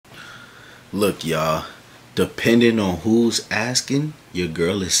Look, y'all, depending on who's asking, your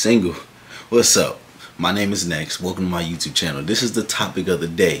girl is single. What's up? My name is Next. Welcome to my YouTube channel. This is the topic of the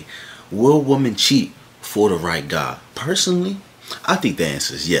day. Will women cheat for the right guy? Personally, I think the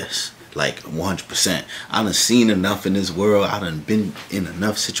answer is yes. Like 100%. I done seen enough in this world. I done been in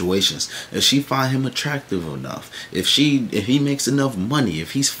enough situations. If she find him attractive enough, if he makes enough money,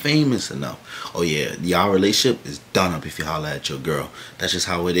 if he's famous enough, oh yeah, y'all relationship is done up if you holler at your girl. That's just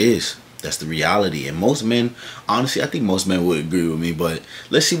how it is. That's the reality. And most men, honestly, I think most men would agree with me. But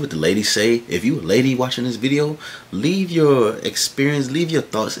let's see what the ladies say. If you a lady watching this video, leave your experience, leave your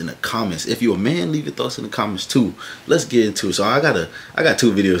thoughts in the comments. If you're a man, leave your thoughts in the comments too. Let's get into it. So I got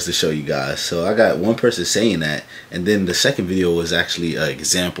two videos to show you guys. So I got one person saying that, and then the second video was actually an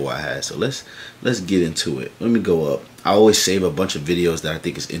example I had. So let's get into it. Let me go up. I always save a bunch of videos that I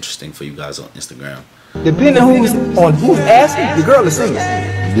think is interesting for you guys on Instagram. Depending on who's asking, the girl is single.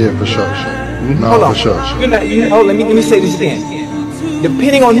 Yeah, for sure. No, hold on. for sure. Let me say this again.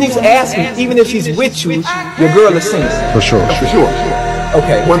 Depending on who's asking, even if she's with you, your girl is single. For sure. For sure.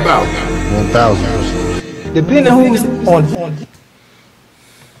 Okay. 1,000. 1,000%. Depending who's on.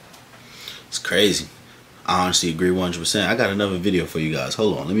 It's crazy. I honestly agree 100%. I got another video for you guys.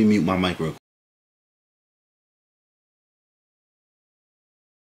 Hold on. Let me mute my mic real quick.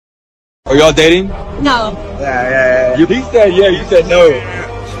 Are y'all dating? No. Yeah. He said yeah, you said no.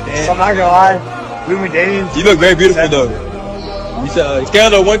 So I'm not gonna lie, we've been dating. You look very beautiful though. You said,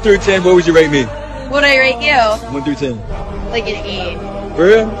 scale of 1 through 10, what would you rate me? Would I rate you? 1 through 10. Like an 8. For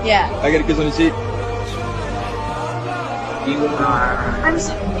real? Yeah. I got a kiss on the cheek. I'm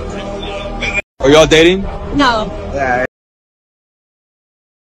sorry. Are y'all dating? No. Yeah.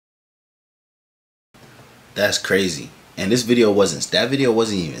 That's crazy. And this video wasn't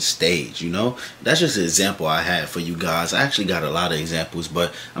even staged, you know. That's just an example I had for you guys. I actually got a lot of examples,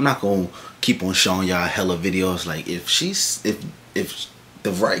 but I'm not gonna keep on showing y'all hella videos. Like if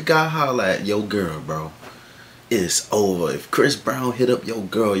the right guy holler at your girl, bro, it's over. If Chris Brown hit up your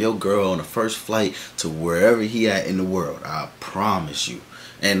girl on the first flight to wherever he at in the world, I promise you.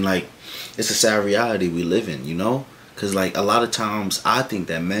 And like, it's a sad reality we live in, you know. Because like a lot of times I think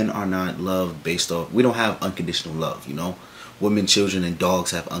that men are not loved based off, we don't have unconditional love, you know. Women, children, and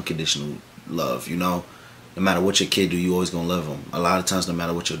dogs have unconditional love, you know. No matter what your kid do, you always gonna love him. A lot of times no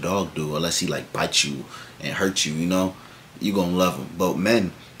matter what your dog do, unless he like bites you and hurt you, you know, you gonna love him. But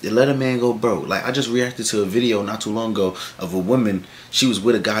men, they let a man go broke. Like I just reacted to a video not too long ago of a woman. She was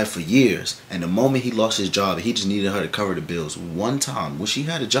with a guy for years, and the moment he lost his job, he just needed her to cover the bills one time. When she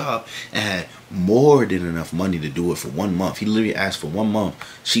had a job and had more than enough money to do it for 1 month, he literally asked for 1 month.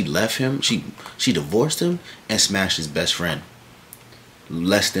 She left him. She divorced him and smashed his best friend.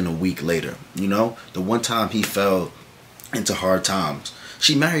 Less than a week later, you know, the one time he fell into hard times.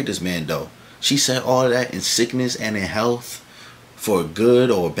 She married this man though. She said all of that in sickness and in health, for good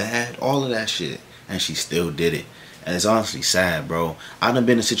or bad, all of that shit, and she still did it. And it's honestly sad, bro. I done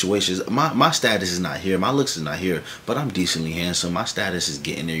been in situations, my status is not here, my looks is not here, but I'm decently handsome. My status is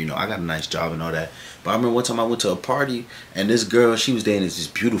getting there, you know. I got a nice job and all that. But I remember one time I went to a party, and this girl, she was dating this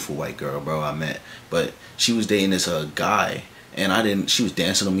beautiful white girl, bro, I met. But she was dating this guy, and she was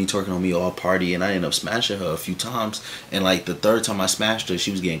dancing on me, twerking on me all party, and I ended up smashing her a few times. And like the third time I smashed her,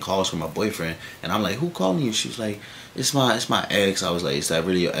 she was getting calls from my boyfriend, and I'm like, who calling you? She was like, it's my ex. I was like, is that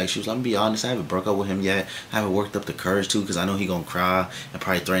really your ex? She was like, I'm gonna be honest, I haven't broke up with him yet. I haven't worked up the courage to, because I know he gonna cry and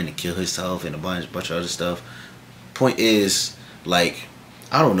probably threaten to kill himself and a bunch of other stuff. Point is, like,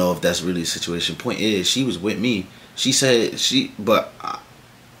 I don't know if that's really the situation. Point is, she was with me. She said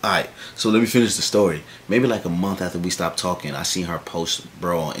alright, so let me finish the story. Maybe like a month after we stopped talking, I seen her post,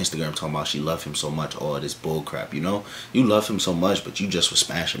 bro, on Instagram talking about she loved him so much, all this bull crap, you know? You love him so much, but you just was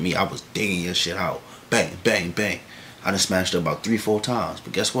smashing me. I was digging your shit out. Bang, bang, bang. I done smashed her about 3-4 times.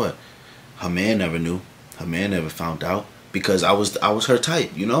 But guess what? Her man never knew. Her man never found out. Because I was her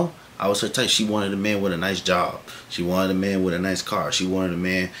type, you know? I was her type. She wanted a man with a nice job. She wanted a man with a nice car. She wanted a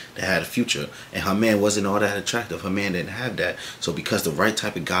man that had a future. And her man wasn't all that attractive. Her man didn't have that. So because the right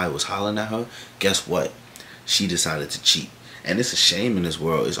type of guy was hollering at her, guess what? She decided to cheat. And it's a shame in this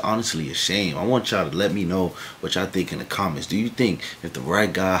world. It's honestly a shame. I want y'all to let me know what y'all think in the comments. Do you think if the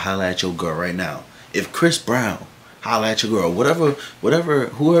right guy holler at your girl right now, if Chris Brown holler at your girl,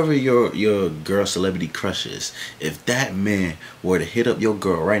 whoever your girl celebrity crush is, if that man were to hit up your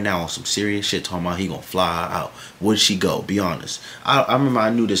girl right now on some serious shit, talking about he gonna fly her out, would she go? Be honest. I remember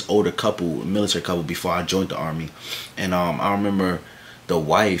I knew this older couple, military couple, before I joined the army, and I remember the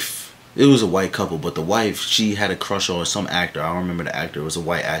wife, it was a white couple, but the wife, she had a crush on some actor. I don't remember the actor. It was a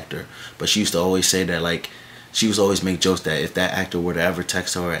white actor, but she used to always say that, like, she was always make jokes that if that actor were to ever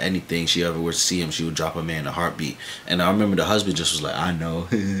text her or anything, she ever were to see him, she would drop a man in a heartbeat. And I remember the husband just was like, I know.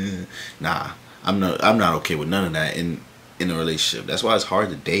 Nah, I'm not okay with none of that in a relationship. That's why it's hard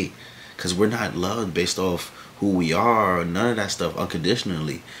to date, because we're not loved based off who we are or none of that stuff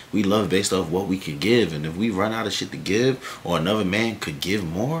unconditionally. We love based off what we can give, and if we run out of shit to give or another man could give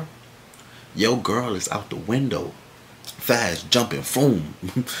more, your girl is out the window. Fast, jumping, boom.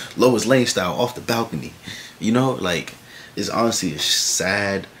 Lois Lane style off the balcony. You know, like, it's honestly a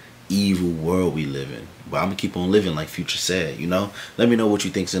sad, evil world we live in. But I'm gonna keep on living like Future said, you know? Let me know what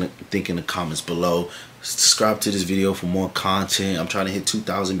you think in the comments below. Subscribe to this video for more content. I'm trying to hit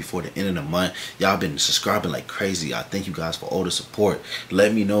 2,000 before the end of the month. Y'all been subscribing like crazy. I thank you guys for all the support.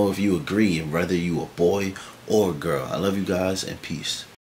 Let me know if you agree and whether you a boy or a girl. I love you guys and peace.